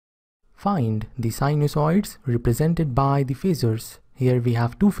Find the sinusoids represented by the phasors. Here we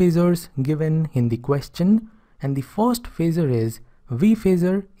have two phasors given in the question, and the first phasor is V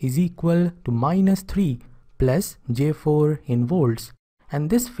phasor is equal to -3 plus J4 in volts, and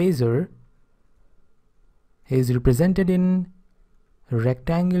this phasor is represented in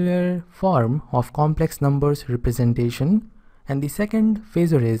rectangular form of complex numbers representation. And the second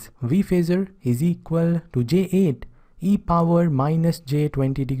phasor is V phasor is equal to J8 e power minus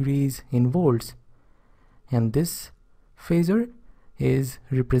J20 degrees in volts, and this phasor is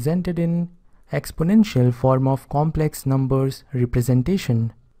represented in exponential form of complex numbers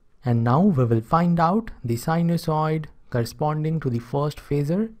representation. And now we will find out the sinusoid corresponding to the first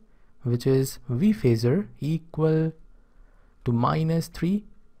phasor, which is V phasor equal to -3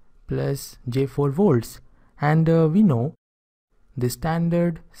 plus J4 volts. And we know the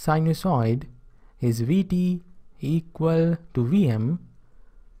standard sinusoid is Vt equal to Vm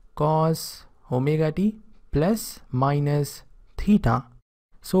cos omega t plus minus theta.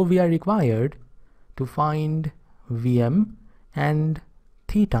 So we are required to find Vm and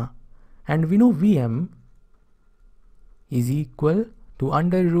theta, and we know Vm is equal to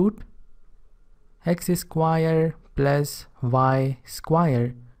under root x square plus y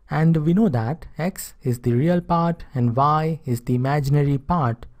square, and we know that x is the real part and y is the imaginary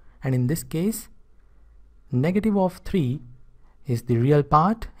part, and in this case negative of 3 is the real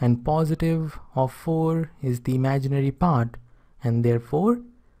part and positive of 4 is the imaginary part, and therefore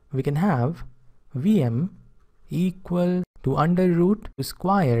we can have Vm equal to under root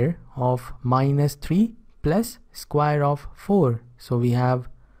square of -3 plus square of 4. So we have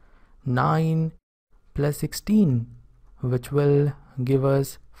 9 plus 16, which will give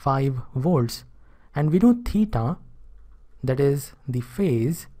us 5 volts. And we know theta, that is the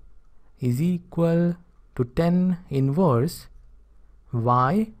phase, is equal to 10 inverse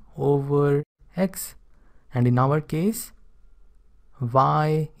y over x, and in our case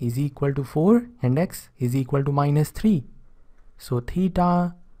y is equal to 4 and x is equal to -3. So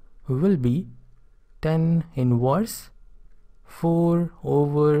theta will be 10 inverse 4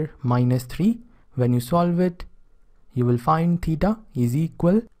 over -3. When you solve it, you will find theta is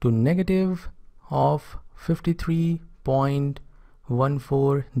equal to negative of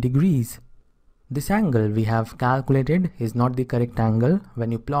 53.14 degrees. This angle we have calculated is not the correct angle.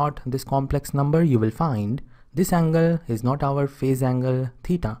 When you plot this complex number, you will find this angle is not our phase angle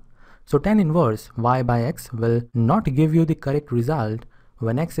theta. So tan inverse y by x will not give you the correct result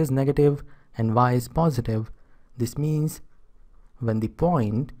when x is negative and y is positive. This means when the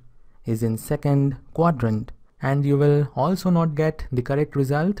point is in second quadrant, and you will also not get the correct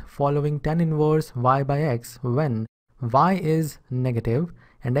result following tan inverse y by x when y is negative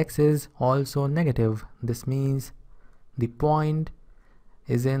and x is also negative. This means the point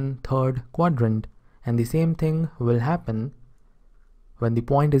is in third quadrant, and the same thing will happen when the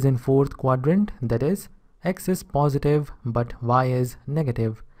point is in fourth quadrant, that is x is positive but y is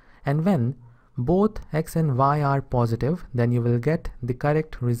negative. And when both x and y are positive, then you will get the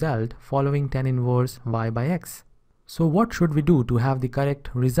correct result following tan inverse y by x. So what should we do to have the correct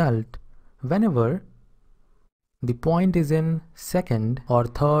result? Whenever the point is in second or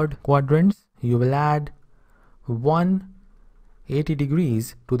third quadrants, you will add 180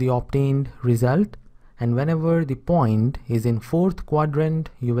 degrees to the obtained result, and whenever the point is in fourth quadrant,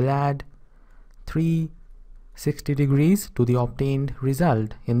 you will add 360 degrees to the obtained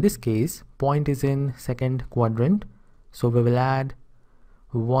result. In this case, point is in second quadrant, so we will add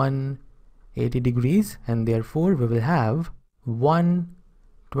 180 degrees, and therefore we will have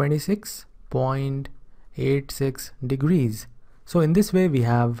 126.86 degrees. So in this way we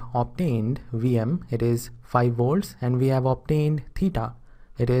have obtained Vm, it is 5 volts, and we have obtained theta,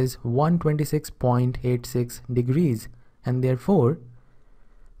 it is 126.86 degrees, and therefore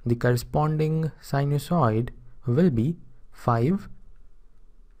the corresponding sinusoid will be 5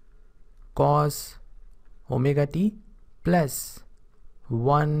 cos omega t plus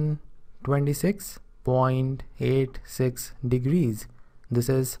 126.86 degrees. This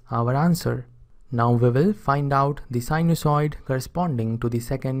is our answer. Now we will find out the sinusoid corresponding to the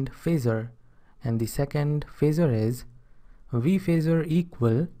second phasor, and the second phasor is V phasor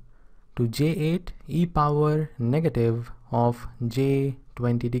equal to J8 e power negative of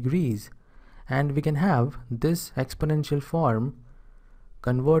J20 degrees, and we can have this exponential form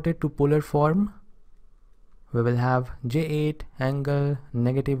converted to polar form. We will have J8 angle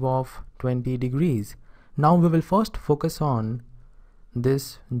negative of 20 degrees. Now we will first focus on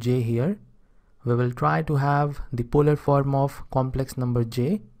this J here. We will try to have the polar form of complex number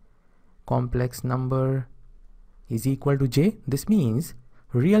J. Complex number is equal to J. This means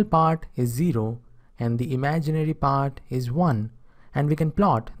real part is 0 and the imaginary part is 1, and we can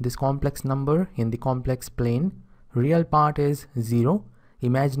plot this complex number in the complex plane. Real part is 0,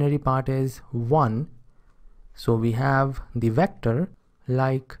 imaginary part is 1. So we have the vector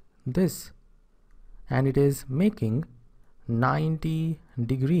like this, and it is making 90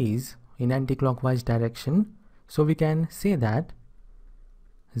 degrees in anti-clockwise direction. So we can say that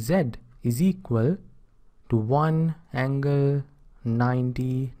Z is equal to 1 angle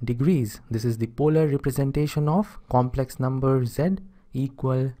 90 degrees. This is the polar representation of complex number Z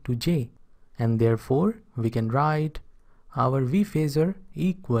equal to J, and therefore we can write our V phasor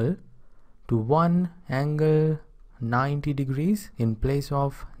equal to 1 angle 90 degrees in place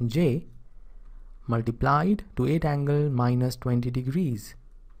of J multiplied to 8 angle minus 20 degrees.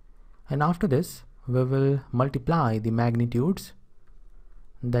 And after this we will multiply the magnitudes,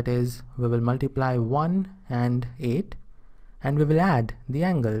 that is we will multiply 1 and 8, and we will add the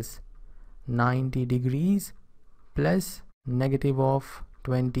angles 90 degrees plus negative of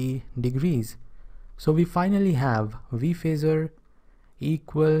 20 degrees. So we finally have V phasor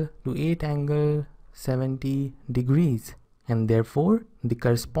equal to 8 angle 70 degrees, and therefore the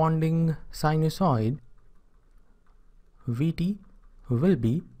corresponding sinusoid Vt will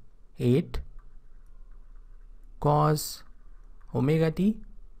be 8 cos omega t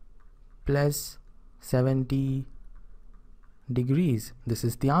plus 70 degrees. This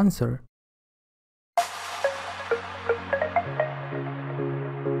is the answer.